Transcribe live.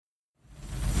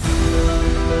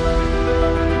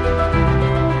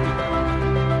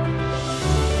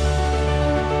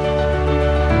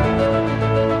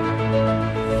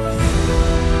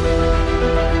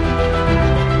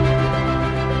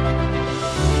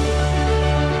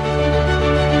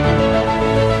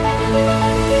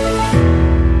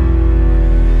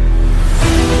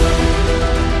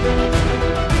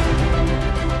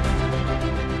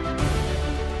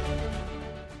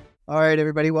right,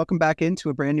 everybody, welcome back into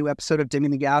a brand new episode of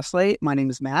Dimming the Gaslight. My name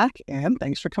is Mac, and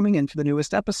thanks for coming in for the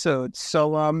newest episode.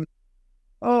 So,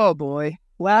 oh boy,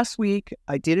 last week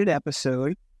I did an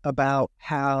episode about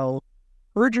how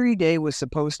Perjury Day was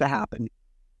supposed to happen,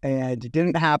 and it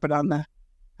didn't happen on the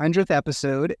 100th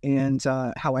episode, and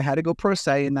how I had to go pro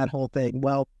se and that whole thing.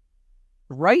 Well,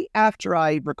 right after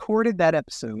I recorded that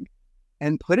episode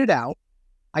and put it out,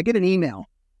 I get an email,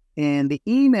 and the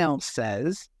email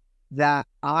says that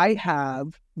I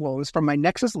have, well, it was from my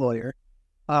Nexus lawyer,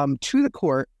 to the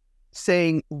court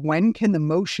saying, when can the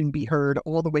motion be heard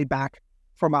all the way back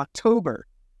from October?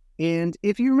 And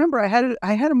if you remember, I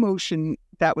had a motion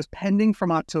that was pending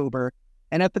from October.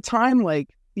 And at the time,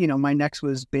 my Nex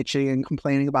was bitching and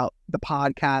complaining about the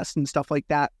podcast and stuff like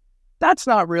that. That's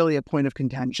not really a point of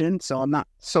contention. So I'm not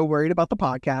so worried about the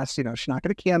podcast. She's not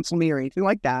going to cancel me or anything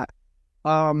like that.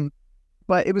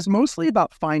 But it was mostly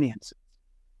about finances.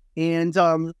 And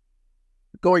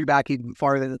going back even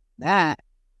farther than that,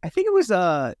 I think it was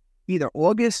either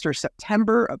August or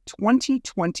September of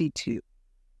 2022.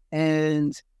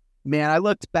 And man, I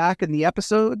looked back in the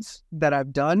episodes that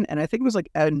I've done, and I think it was like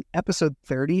an episode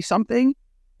 30 something.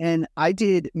 And I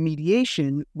did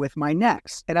mediation with my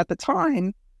Nex. And at the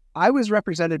time, I was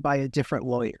represented by a different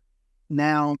lawyer.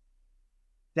 Now,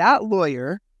 that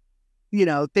lawyer, they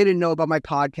didn't know about my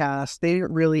podcast. They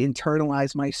didn't really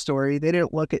internalize my story. They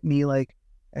didn't look at me like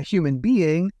a human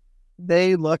being.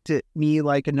 They looked at me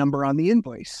like a number on the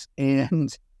invoice.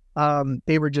 And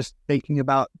they were just thinking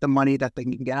about the money that they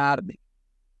can get out of me.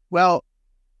 Well,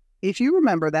 if you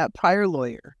remember that prior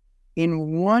lawyer,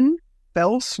 in one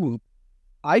fell swoop,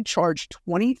 I charged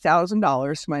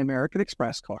 $20,000 to my American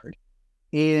Express card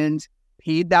and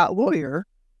paid that lawyer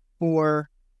for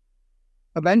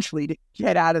eventually to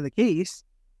get out of the case,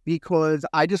 because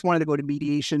I just wanted to go to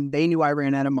mediation. They knew I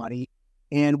ran out of money,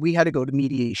 and we had to go to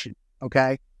mediation.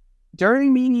 Okay.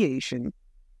 During mediation,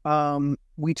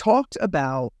 we talked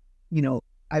about,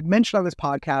 I've mentioned on this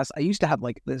podcast, I used to have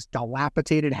like this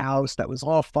dilapidated house that was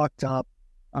all fucked up.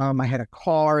 I had a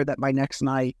car that my Nex and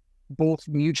I both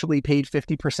mutually paid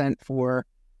 50% for.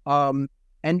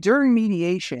 And during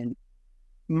mediation,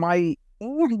 my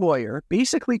old lawyer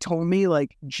basically told me,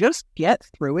 just get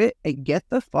through it and get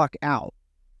the fuck out.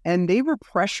 And they were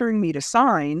pressuring me to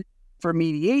sign for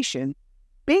mediation,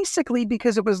 basically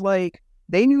because it was like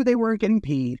they knew they weren't getting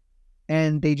paid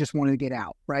and they just wanted to get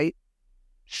out, right?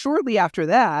 Shortly after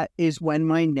that is when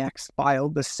my Nex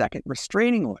filed the second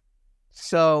restraining order.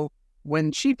 So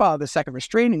when she filed the second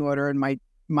restraining order and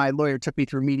my lawyer took me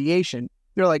through mediation,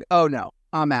 they're like, oh no,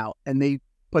 I'm out. And they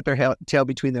put their tail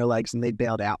between their legs and they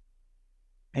bailed out.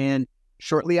 And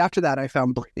shortly after that, I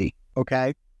found Brittany.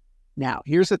 Okay. Now,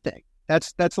 here's the thing.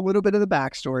 That's a little bit of the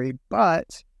backstory.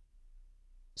 But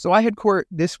so I had court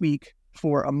this week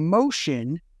for a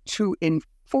motion to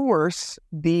enforce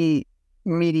the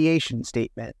mediation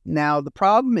statement. Now, the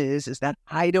problem is that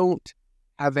I don't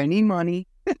have any money.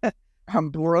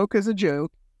 I'm broke as a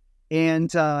joke. And,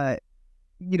 the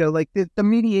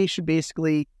mediation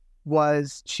basically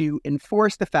was to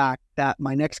enforce the fact that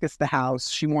my Nex gets the house.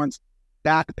 She wants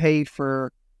back paid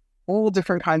for all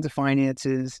different kinds of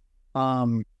finances.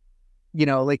 There's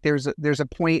a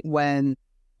point when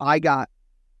I got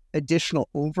additional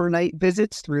overnight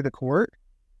visits through the court,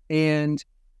 and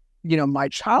my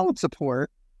child support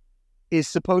is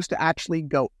supposed to actually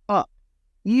go up.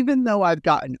 Even though I've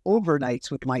gotten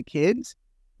overnights with my kids,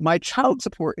 my child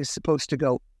support is supposed to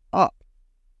go up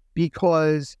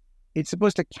because it's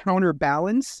supposed to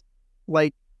counterbalance.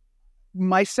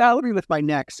 My salary with my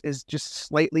Nex is just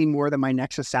slightly more than my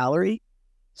Nexus salary.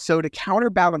 So to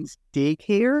counterbalance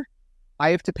daycare, I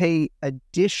have to pay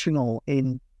additional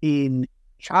in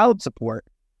child support.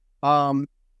 And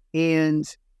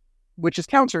which is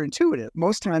counterintuitive.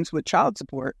 Most times with child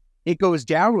support, it goes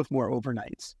down with more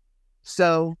overnights.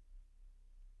 So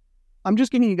I'm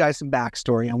just giving you guys some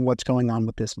backstory on what's going on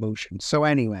with this motion. So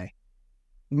anyway,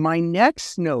 my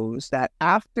Nex knows that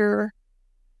after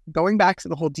going back to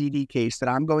the whole DV case that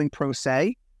I'm going pro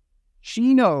se,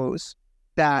 she knows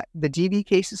that the DV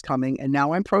case is coming and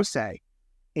now I'm pro se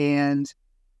and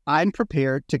I'm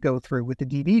prepared to go through with the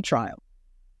DV trial.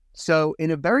 So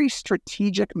in a very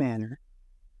strategic manner,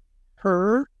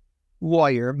 her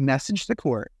lawyer messaged the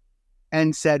court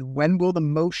and said, when will the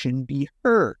motion be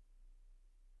heard?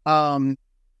 Now,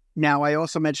 I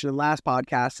also mentioned in the last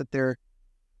podcast that they're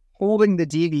holding the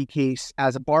DV case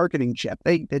as a bargaining chip.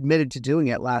 They admitted to doing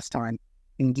it last time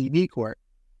in DV court.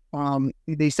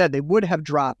 They said they would have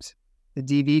dropped the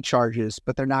DV charges,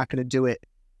 but they're not going to do it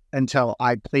until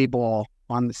I play ball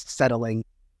on settling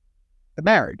the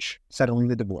marriage, settling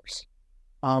the divorce.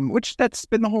 which that's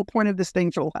been the whole point of this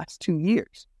thing for the last 2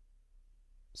 years.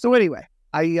 So anyway,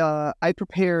 I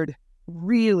prepared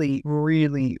really,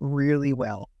 really, really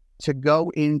well to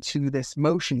go into this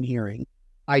motion hearing.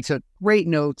 I took great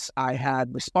notes. I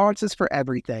had responses for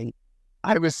everything.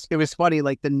 It was funny,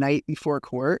 like the night before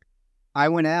court, I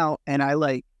went out and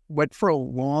I went for a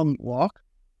long walk,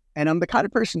 and I'm the kind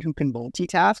of person who can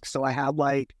multitask. So I had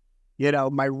my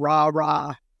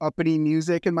rah-rah uppity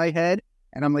music in my head,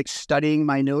 and I'm studying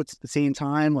my notes at the same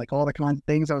time, all the kinds of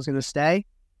things I was going to say.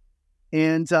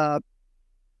 And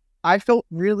I felt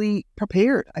really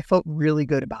prepared. I felt really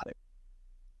good about it.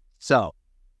 So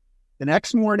the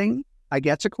next morning I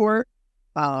get to court,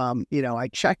 I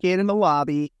check in the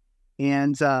lobby,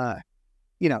 and,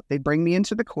 they bring me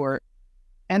into the court.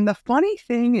 And the funny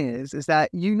thing is that,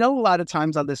 a lot of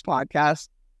times on this podcast,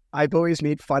 I've always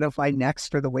made fun of my next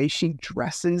for the way she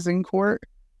dresses in court.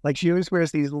 She always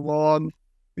wears these long,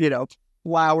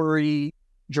 flowery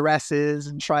dresses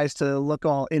and tries to look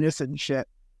all innocent and shit.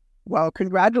 Well,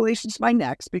 congratulations to my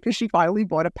next, because she finally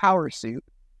bought a power suit.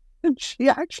 And she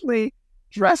actually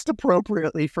dressed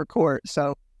appropriately for court.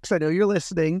 So, because I know you're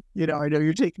listening, I know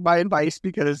you're taking my advice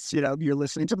because, you're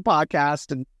listening to the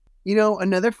podcast. And,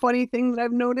 another funny thing that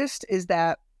I've noticed is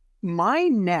that my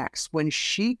next, when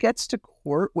she gets to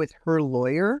court with her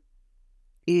lawyer,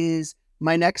 is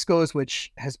my next goes,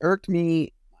 which has irked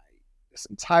me this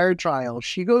entire trial.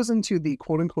 She goes into the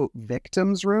quote unquote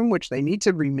victim's room, which they need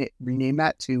to rename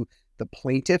that to the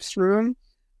plaintiff's room.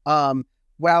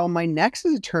 While my next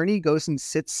attorney goes and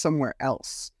sits somewhere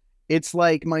else. It's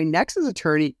like my next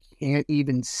attorney can't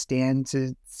even stand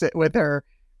to sit with her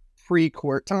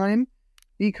pre-court time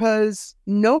because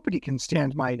nobody can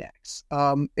stand my next.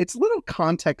 It's little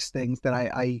context things that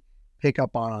I pick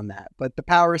up on that. But the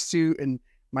power suit and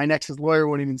my next's lawyer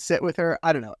won't even sit with her.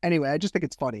 I don't know. Anyway, I just think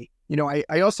it's funny.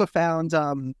 I also found,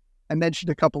 I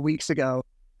mentioned a couple weeks ago,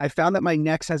 I found that my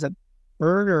next has a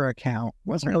burner account. It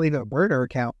wasn't really a burner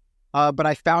account, but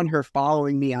I found her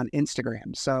following me on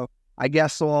Instagram. So I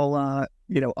guess all,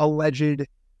 alleged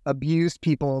abused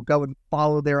people go and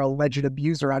follow their alleged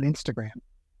abuser on Instagram.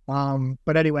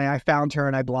 But anyway, I found her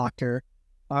and I blocked her.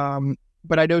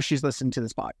 But I know she's listening to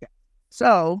this podcast.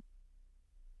 So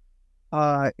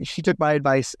she took my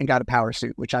advice and got a power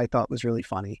suit, which I thought was really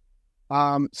funny.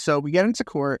 So we get into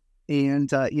court and,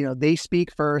 they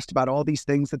speak first about all these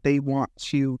things that they want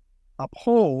to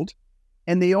uphold.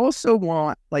 And they also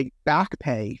want back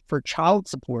pay for child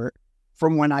support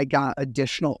from when I got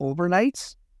additional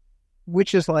overnights,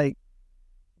 which is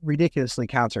ridiculously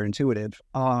counterintuitive.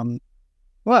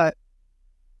 But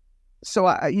so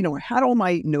I had all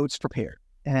my notes prepared,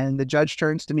 and the judge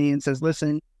turns to me and says,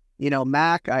 listen,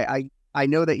 Mac, I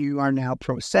know that you are now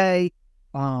pro se,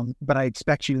 but I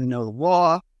expect you to know the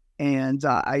law. And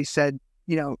I said,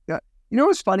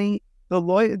 what's funny?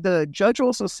 The judge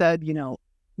also said,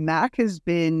 Mac has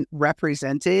been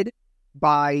represented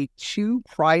by 2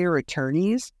 prior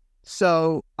attorneys.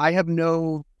 So I have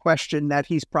no question that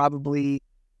he's probably,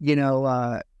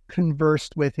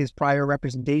 conversed with his prior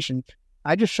representation.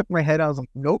 I just shook my head. I was like,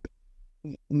 nope,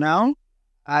 no.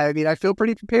 I feel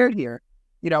pretty prepared here,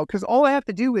 because all I have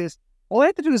to do is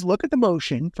look at the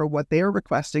motion for what they are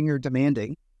requesting or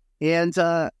demanding. And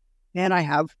I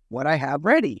have what I have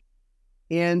ready.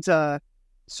 And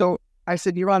so I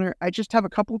said, Your Honor, I just have a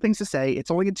couple of things to say. It's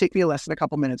only going to take me less than a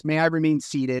couple minutes. May I remain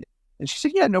seated? And she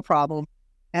said, yeah, no problem.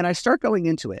 And I start going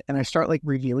into it and I start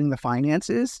reviewing the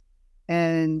finances.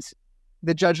 And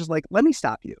the judge is like, let me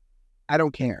stop you. I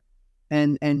don't care.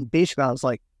 And basically I was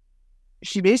like,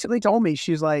 she basically told me,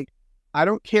 she's like, I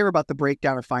don't care about the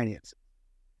breakdown of finances.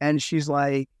 And she's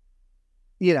like,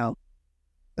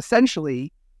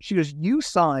 essentially, she goes, you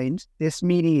signed this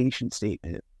mediation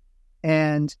statement.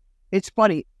 And it's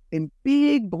funny, in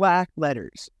big black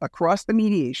letters across the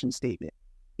mediation statement,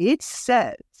 it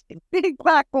says in big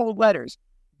black bold letters,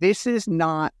 this is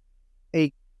not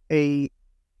a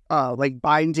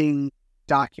binding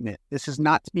document. This is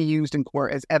not to be used in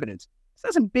court as evidence. It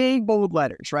says in big bold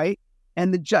letters, right?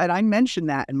 And the judge, I mentioned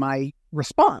that in my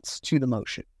response to the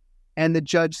motion. And the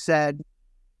judge said,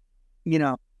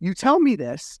 you tell me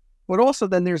this, but also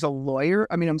then there's a letter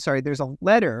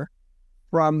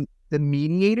from the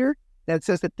mediator that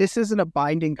says that this isn't a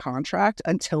binding contract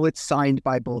until it's signed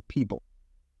by both people.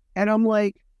 And I'm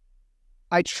like,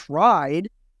 I tried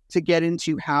to get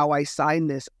into how I signed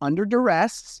this under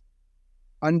duress,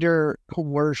 under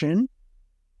coercion,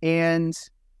 and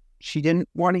she didn't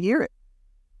want to hear it.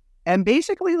 And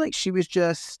basically, she was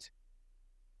just,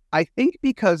 I think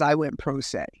because I went pro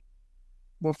se.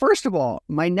 Well, first of all,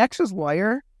 my Nexus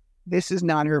lawyer, this is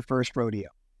not her first rodeo.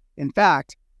 In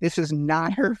fact, this is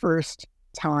not her first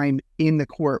time in the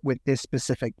court with this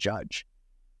specific judge.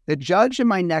 The judge and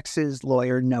my Nex's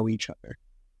lawyer know each other,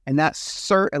 and that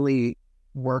certainly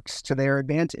works to their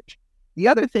advantage. The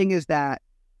other thing is that,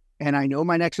 and I know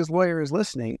my Nex's lawyer is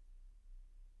listening,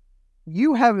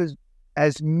 you have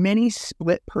as many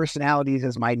split personalities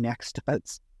as my Nex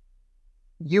does.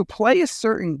 You play a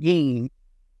certain game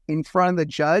in front of the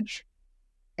judge,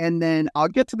 and then I'll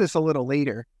get to this a little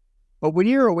later, but when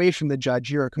you're away from the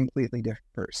judge, you're a completely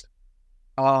different person.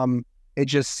 It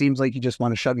just seems like you just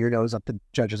want to shove your nose up the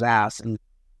judge's ass and,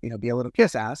 be a little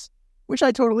kiss ass, which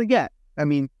I totally get. I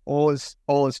mean, all is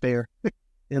fair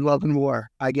in love and war.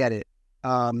 I get it.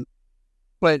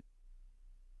 But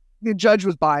the judge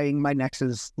was buying my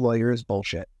Nex's lawyer's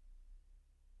bullshit.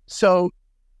 So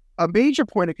a major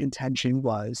point of contention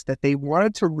was that they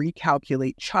wanted to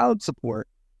recalculate child support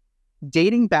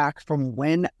dating back from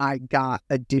when I got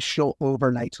additional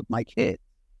overnights with my kid.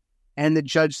 And the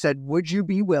judge said, would you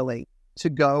be willing to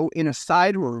go in a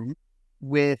side room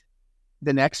with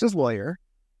the Nex's lawyer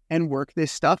and work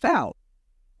this stuff out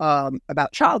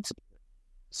about child support?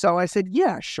 So I said,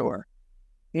 yeah, sure.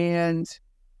 And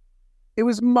it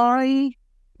was my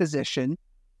position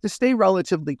to stay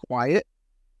relatively quiet.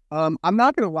 I'm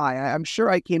not going to lie. I'm sure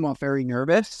I came off very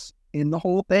nervous in the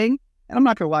whole thing. And I'm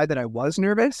not going to lie that I was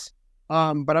nervous,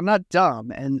 but I'm not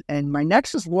dumb. And my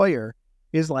Nex's lawyer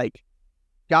is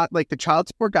got the child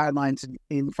support guidelines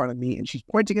in front of me, and she's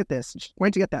pointing at this and she's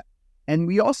pointing at that. And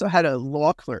we also had a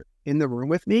law clerk in the room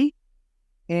with me,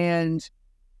 and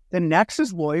the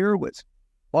Nex's lawyer was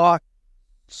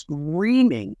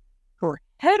screaming her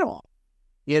head off.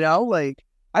 I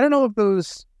don't know if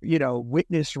those,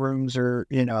 witness rooms or,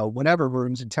 whatever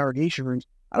rooms, interrogation rooms,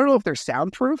 I don't know if they're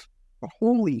soundproof, but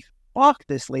holy fuck,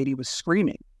 this lady was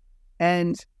screaming.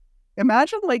 And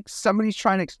imagine somebody's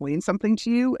trying to explain something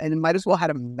to you and it might as well had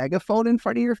a megaphone in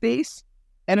front of your face.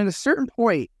 And at a certain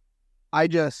point, I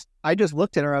just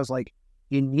looked at her. I was like,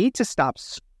 you need to stop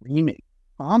screaming.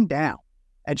 Calm down.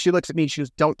 And she looks at me and she goes,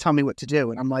 don't tell me what to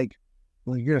do. And I'm like,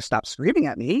 well, you're going to stop screaming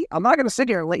at me? I'm not going to sit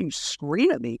here and let you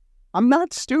scream at me. I'm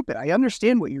not stupid. I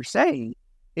understand what you're saying.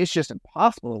 It's just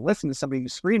impossible to listen to somebody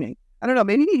who's screaming. I don't know.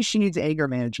 Maybe she needs anger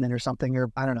management or something,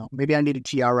 or I don't know. Maybe I need a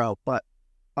TRO, but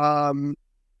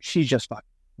she's just fucking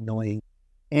annoying.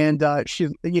 And she,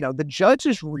 the judge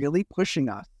is really pushing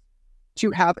us to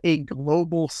have a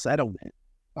global settlement.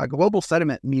 A global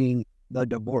settlement meaning the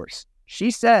divorce.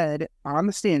 She said on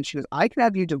the stand, she goes, I can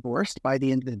have you divorced by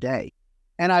the end of the day.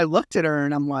 And I looked at her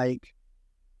and I'm like,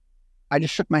 I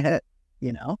just shook my head,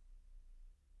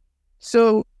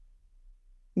 So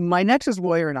my Nex's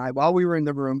lawyer and I, while we were in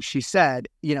the room, she said,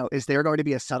 is there going to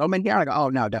be a settlement here? And I go, oh,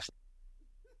 no,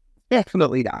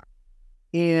 definitely not.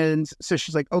 And so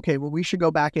she's like, okay, well, we should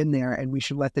go back in there and we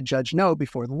should let the judge know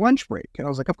before the lunch break. And I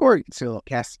was like, of course, so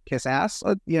kiss ass,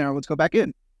 let's go back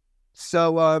in.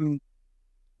 So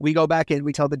we go back in,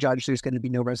 we tell the judge there's going to be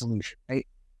no resolution, right?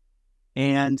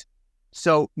 And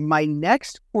so my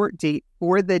next court date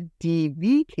for the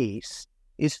DV case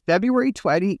is February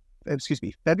 22nd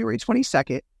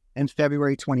and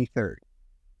February 23rd.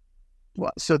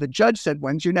 Well, so the judge said,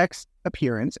 when's your next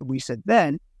appearance? And we said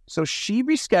then. So she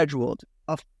rescheduled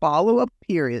a follow-up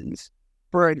appearance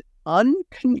for an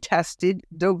uncontested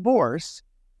divorce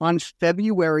on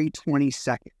February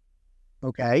 22nd.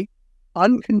 Okay?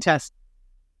 Uncontested.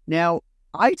 Now,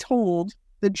 I told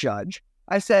the judge,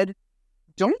 I said,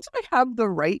 don't I have the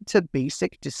right to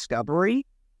basic discovery?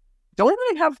 Don't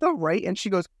I have the right? And she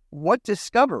goes, what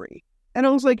discovery? And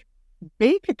I was like,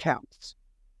 bank accounts,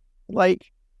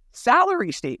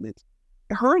 salary statements.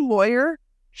 Her lawyer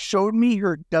showed me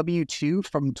her W-2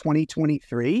 from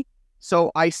 2023.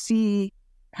 So I see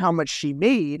how much she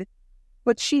made,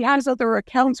 but she has other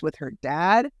accounts with her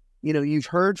dad. You've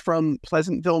heard from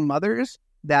Pleasantville mothers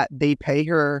that they pay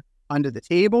her under the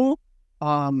table.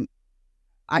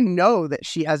 I know that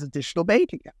she has additional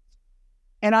bank accounts.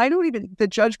 And the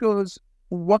judge goes,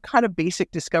 what kind of basic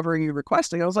discovery are you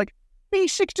requesting? I was like,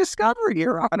 basic discovery,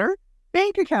 Your Honor,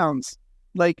 bank accounts.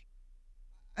 I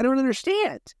don't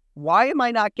understand. Why am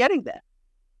I not getting that?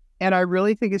 And I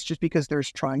really think it's just because they're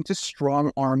trying to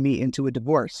strong arm me into a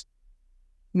divorce.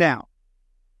 Now,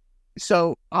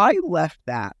 so I left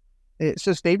that.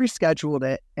 So they rescheduled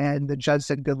it, and the judge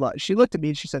said, good luck. She looked at me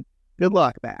and she said, good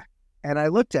luck back. And I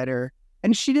looked at her,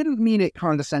 and she didn't mean it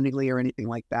condescendingly or anything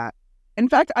like that. In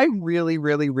fact, I really,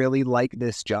 really, really like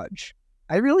this judge.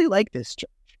 I really like this judge.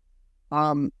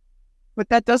 But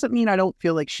that doesn't mean I don't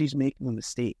feel like she's making a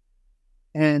mistake.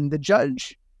 And the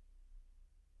judge,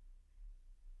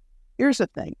 here's the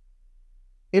thing.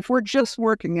 If we're just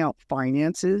working out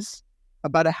finances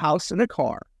about a house and a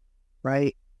car,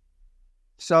 right?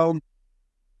 So,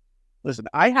 listen,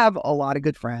 I have a lot of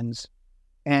good friends,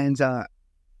 and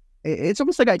it's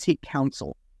almost like I take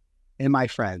counsel in my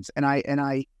friends, and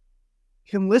I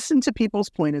can listen to people's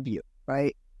point of view,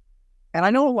 right? And I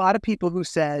know a lot of people who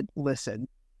said, listen,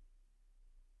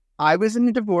 I was in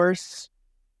a divorce.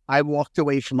 I walked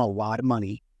away from a lot of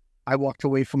money. I walked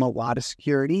away from a lot of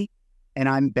security, and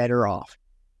I'm better off.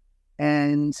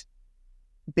 And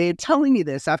they're telling me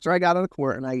this after I got out of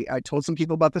court, and I told some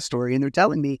people about the story, and they're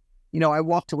telling me, I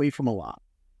walked away from a lot.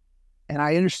 And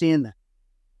I understand that.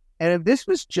 And if this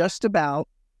was just about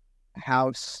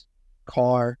house,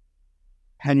 car,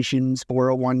 pensions,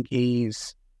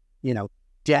 401ks,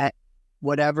 debt,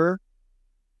 whatever,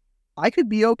 I could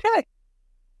be okay.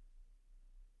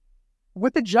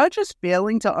 What the judge is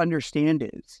failing to understand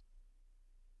is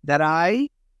that I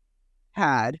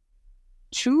had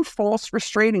 2 false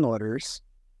restraining orders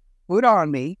put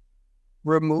on me,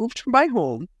 removed from my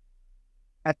home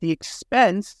at the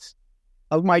expense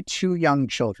of my 2 young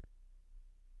children.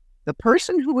 The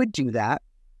person who would do that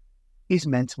is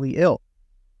mentally ill.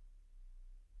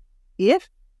 If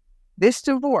this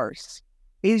divorce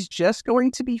is just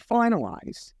going to be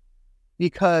finalized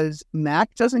because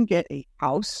Mac doesn't get a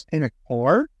house and a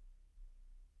car,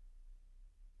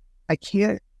 I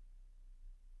can't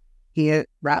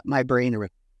wrap my brain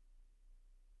around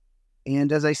it.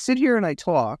 And as I sit here and I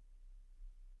talk,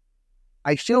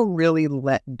 I feel really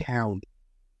let down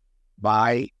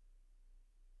by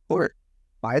court,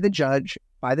 by the judge,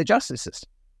 by the justice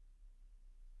system.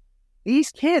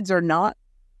 These kids are not,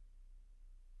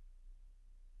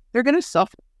 they're going to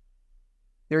suffer.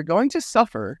 They're going to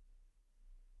suffer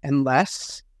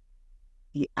unless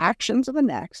the actions of the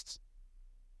next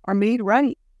are made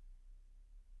right.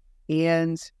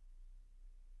 And,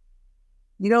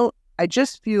 I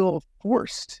just feel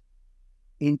forced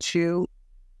into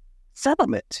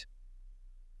settlement.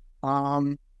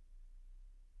 And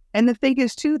the thing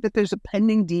is, too, that there's a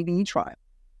pending DV trial.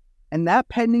 And that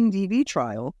pending DV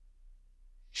trial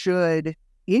should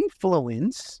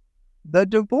influence the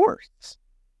divorce.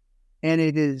 And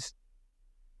it is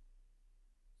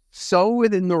so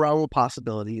within the realm of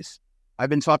possibilities. I've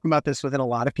been talking about this with a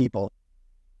lot of people.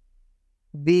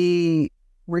 The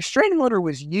restraining order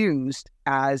was used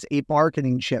as a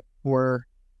bargaining chip for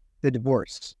the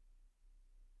divorce.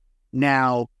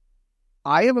 Now,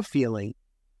 I have a feeling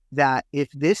that if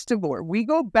this divorce, we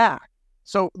go back,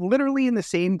 so literally in the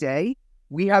same day,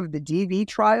 we have the DV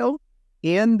trial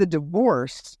and the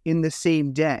divorce in the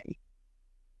same day.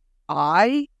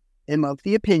 I am of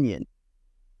the opinion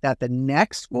that the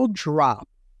next will drop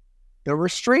the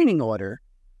restraining order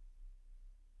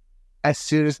as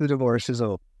soon as the divorce is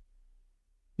over,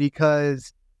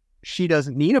 because she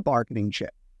doesn't need a bargaining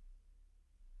chip.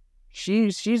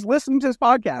 She's listening to this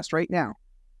podcast right now.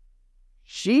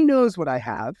 She knows what I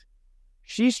have.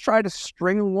 She's tried to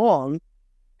string along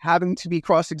having to be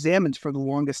cross-examined for the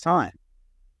longest time.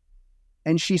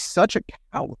 And she's such a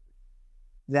coward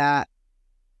that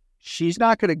she's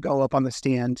not going to go up on the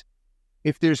stand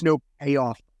if there's no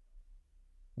payoff.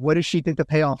 What does she think the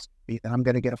payoff's going to be? That I'm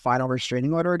going to get a final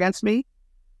restraining order against me?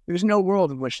 There's no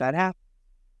world in which that happens.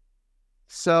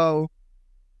 So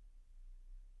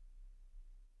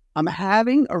I'm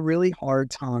having a really hard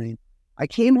time. I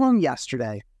came home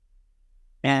yesterday,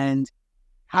 and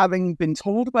having been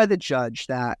told by the judge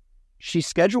that she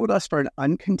scheduled us for an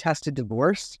uncontested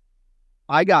divorce,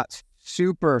 I got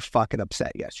super fucking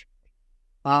upset yesterday.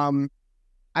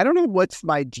 I don't know what's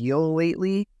my deal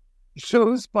lately. So it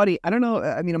was funny. I don't know.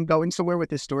 I mean, I'm going somewhere with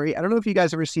this story. I don't know if you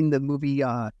guys ever seen the movie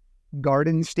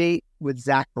Garden State with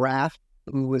Zach Braff,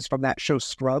 who was from that show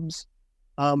Scrubs.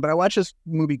 But I watched this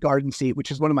movie Garden State,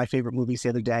 which is one of my favorite movies, the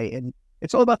other day. And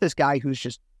it's all about this guy who's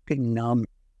just getting numb.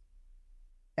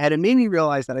 And it made me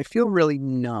realize that I feel really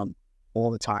numb all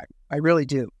the time. I really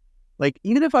do. Like,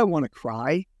 even if I want to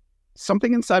cry,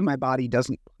 something inside my body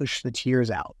doesn't push the tears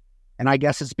out. And I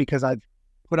guess it's because I've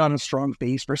put on a strong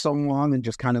face for so long and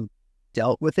just kind of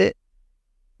dealt with it.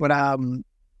 But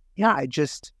yeah, I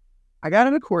got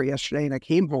out of court yesterday and I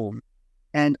came home.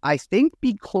 And I think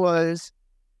because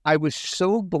I was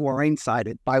so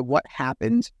blindsided by what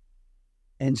happened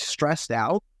and stressed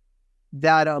out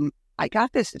that I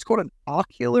got this, it's called an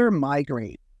ocular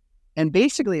migraine. And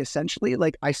basically, essentially,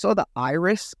 like, I saw the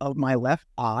iris of my left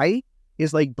eye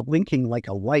is like blinking like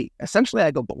a light. Essentially,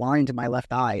 I go blind in my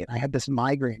left eye and I had this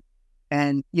migraine.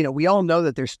 And, we all know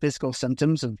that there's physical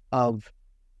symptoms of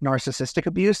narcissistic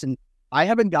abuse. And I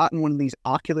haven't gotten one of these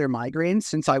ocular migraines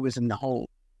since I was in the home.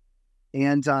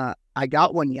 And I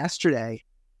got one yesterday.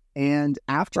 And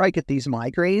after I get these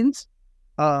migraines,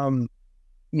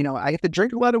 I have to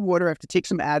drink a lot of water. I have to take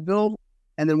some Advil.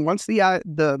 And then once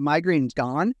the migraine's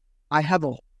gone, I have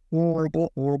a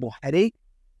horrible, horrible headache.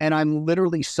 And I'm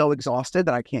literally so exhausted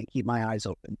that I can't keep my eyes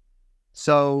open.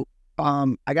 So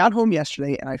I got home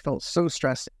yesterday and I felt so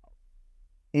stressed out.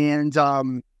 And,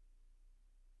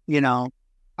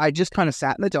 I just kind of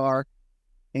sat in the dark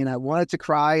and I wanted to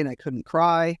cry and I couldn't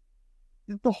cry.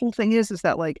 The whole thing is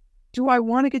that, like, do I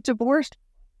want to get divorced?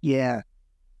 Yeah,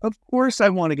 of course I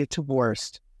want to get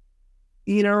divorced.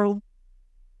 I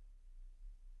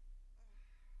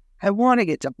want to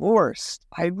get divorced.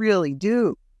 I really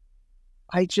do.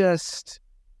 I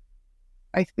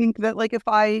think that, like, if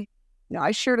I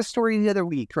shared a story the other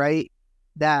week, right?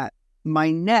 That my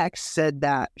next said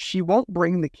that she won't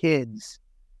bring the kids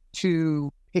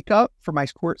to pick up for my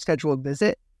court scheduled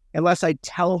visit unless I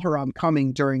tell her I'm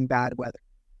coming during bad weather,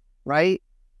 right?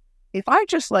 If I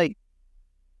just, like,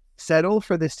 settle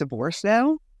for this divorce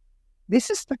now, this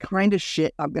is the kind of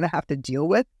shit I'm going to have to deal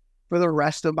with for the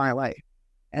rest of my life.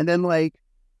 And then, like,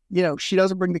 she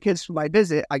doesn't bring the kids for my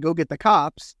visit. I go get the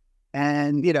cops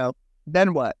and,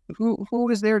 then what? Who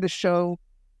is there to show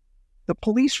the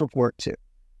police report to?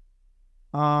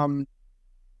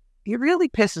 It really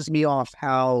pisses me off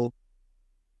how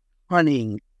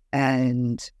cunning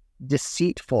and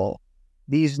deceitful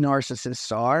these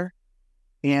narcissists are.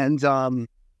 And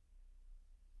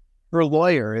her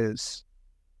lawyer is,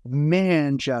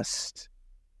 man, just,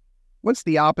 what's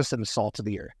the opposite of salt of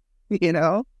the earth?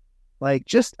 Like,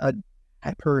 just a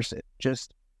person,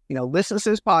 just, listens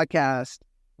to this podcast,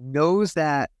 knows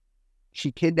that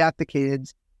she kidnapped the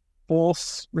kids,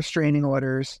 false restraining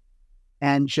orders,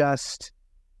 and just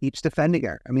keeps defending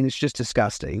her. I mean, it's just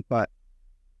disgusting, but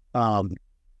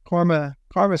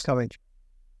karma's coming.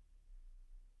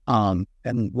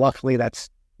 And luckily that's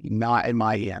not in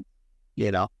my hand,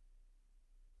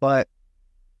 but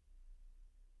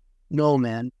no,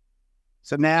 man.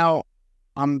 So now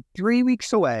I'm 3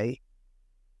 weeks away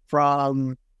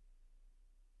from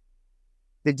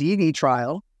the D&E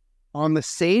trial on the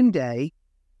same day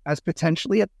as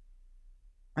potentially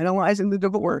analyzing the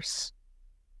divorce.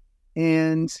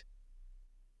 And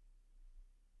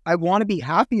I want to be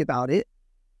happy about it,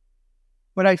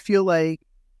 but I feel like,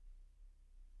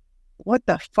 what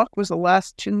the fuck was the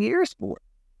last 2 years for?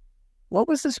 What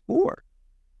was this for?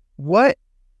 What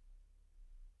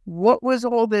was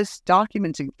all this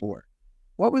documenting for?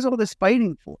 What was all this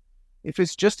fighting for? If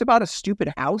it's just about a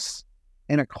stupid house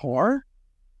and a car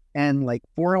and, like,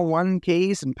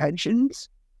 401ks and pensions,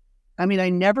 I mean, I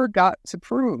never got to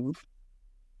prove.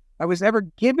 I was never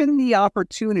given the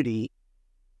opportunity,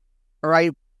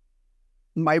 or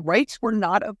my rights were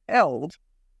not upheld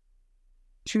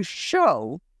to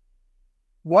show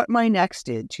what my next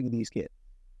did to these kids.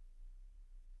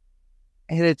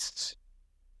 And it's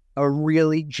a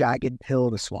really jagged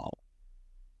pill to swallow.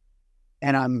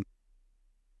 And I'm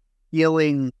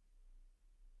feeling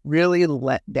really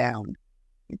let down.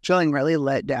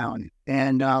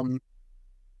 And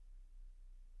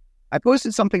I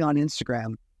posted something on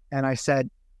Instagram and I said,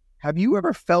 have you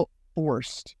ever felt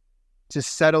forced to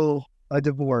settle a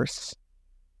divorce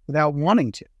without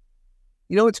wanting to?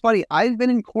 It's funny. I've been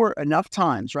in court enough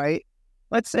times, right?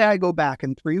 Let's say I go back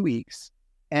in 3 weeks,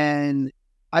 and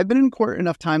I've been in court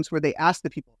enough times where they ask the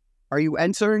people, are you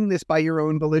entering this by your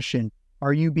own volition?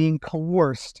 Are you being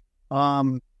coerced?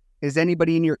 Is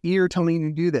anybody in your ear telling you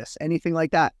to do this? Anything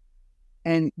like that.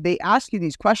 And they ask you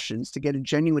these questions to get a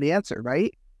genuine answer,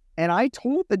 right? And I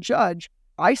told the judge,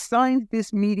 I signed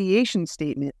this mediation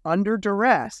statement under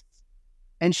duress,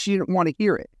 and she didn't want to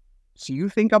hear it. So you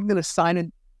think I'm going to sign a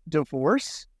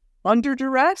divorce under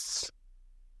duress?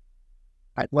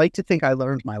 I'd like to think I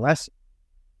learned my lesson.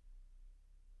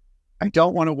 I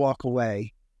don't want to walk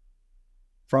away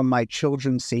from my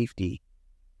children's safety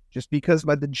just because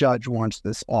the judge wants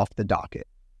this off the docket.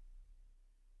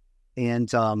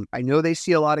 And I know they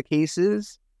see a lot of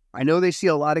cases. I know they see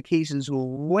a lot of cases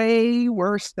way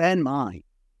worse than mine.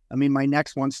 I mean, my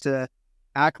next wants to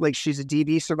act like she's a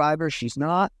DV survivor. She's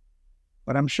not.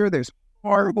 But I'm sure there's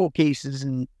horrible cases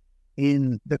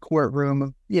in the courtroom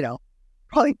of,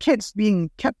 probably kids being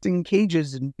kept in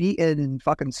cages and beaten and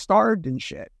fucking starved and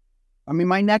shit. I mean,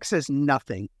 my next has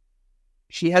nothing.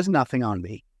 She has nothing on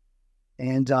me.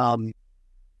 And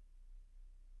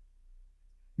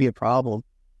be a problem.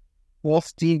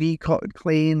 False DV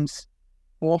claims,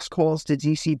 false calls to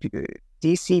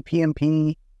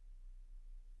DCPMP.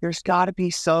 There's got to be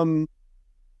some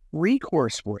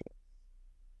recourse for it.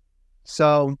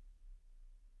 So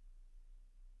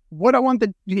what I want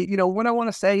to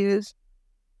say is,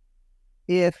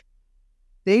 if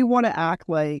they want to act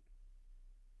like,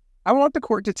 I want the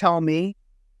court to tell me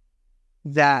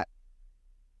that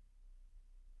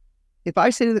if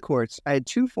I say to the courts, I had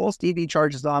 2 false DV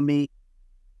charges on me,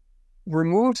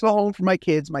 removed the home from my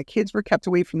kids were kept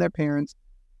away from their parents,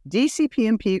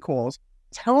 DCPMP calls,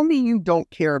 tell me you don't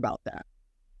care about that.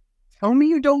 Tell me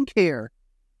you don't care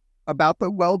about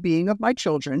the well-being of my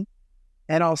children,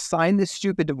 and I'll sign this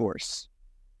stupid divorce.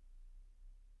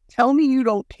 Tell me you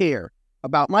don't care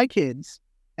about my kids,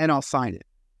 and I'll sign it.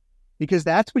 Because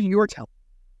that's what you're telling me.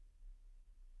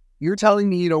 You're telling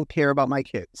me you don't care about my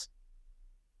kids.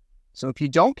 So if you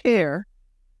don't care,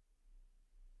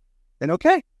 then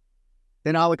okay.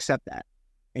 Then I'll accept that.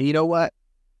 And you know what?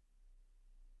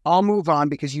 I'll move on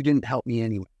because you didn't help me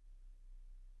anyway.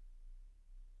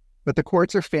 But the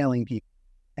courts are failing people.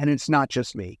 And it's not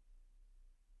just me.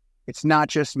 It's not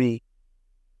just me.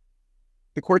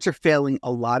 The courts are failing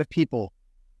a lot of people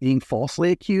being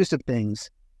falsely accused of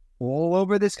things all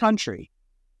over this country.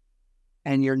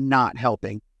 And you're not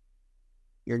helping.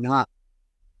 You're not.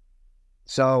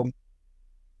 So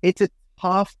it's a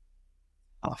tough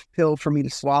pill for me to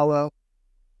swallow.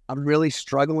 I'm really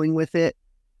struggling with it.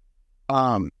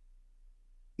 I've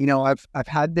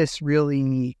had this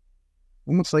really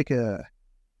almost like I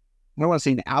don't want to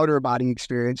say an outer body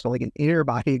experience, but like an inner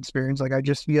body experience. Like I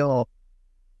just feel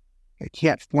I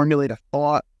can't formulate a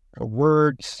thought or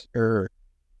words or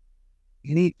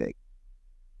anything.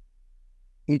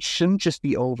 It shouldn't just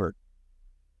be over.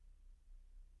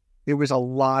 There was a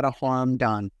lot of harm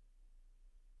done.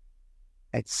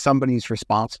 And somebody's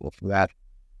responsible for that.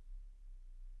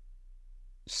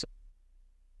 So,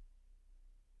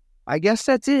 I guess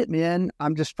that's it, man.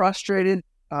 I'm just frustrated.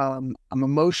 I'm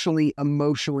emotionally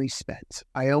spent.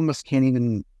 I almost can't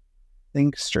even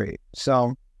think straight.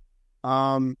 So,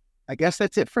 I guess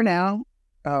that's it for now.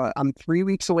 I'm 3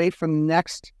 weeks away from the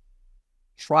next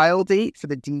trial date for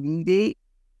the DV date.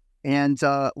 And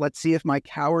let's see if my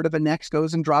coward of a next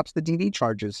goes and drops the DV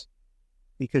charges.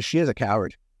 Because she is a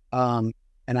coward.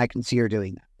 And I can see her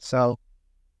doing that. So,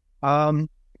 I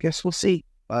guess we'll see.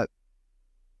 But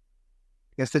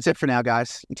I guess that's it for now,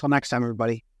 guys. Until next time,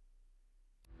 everybody.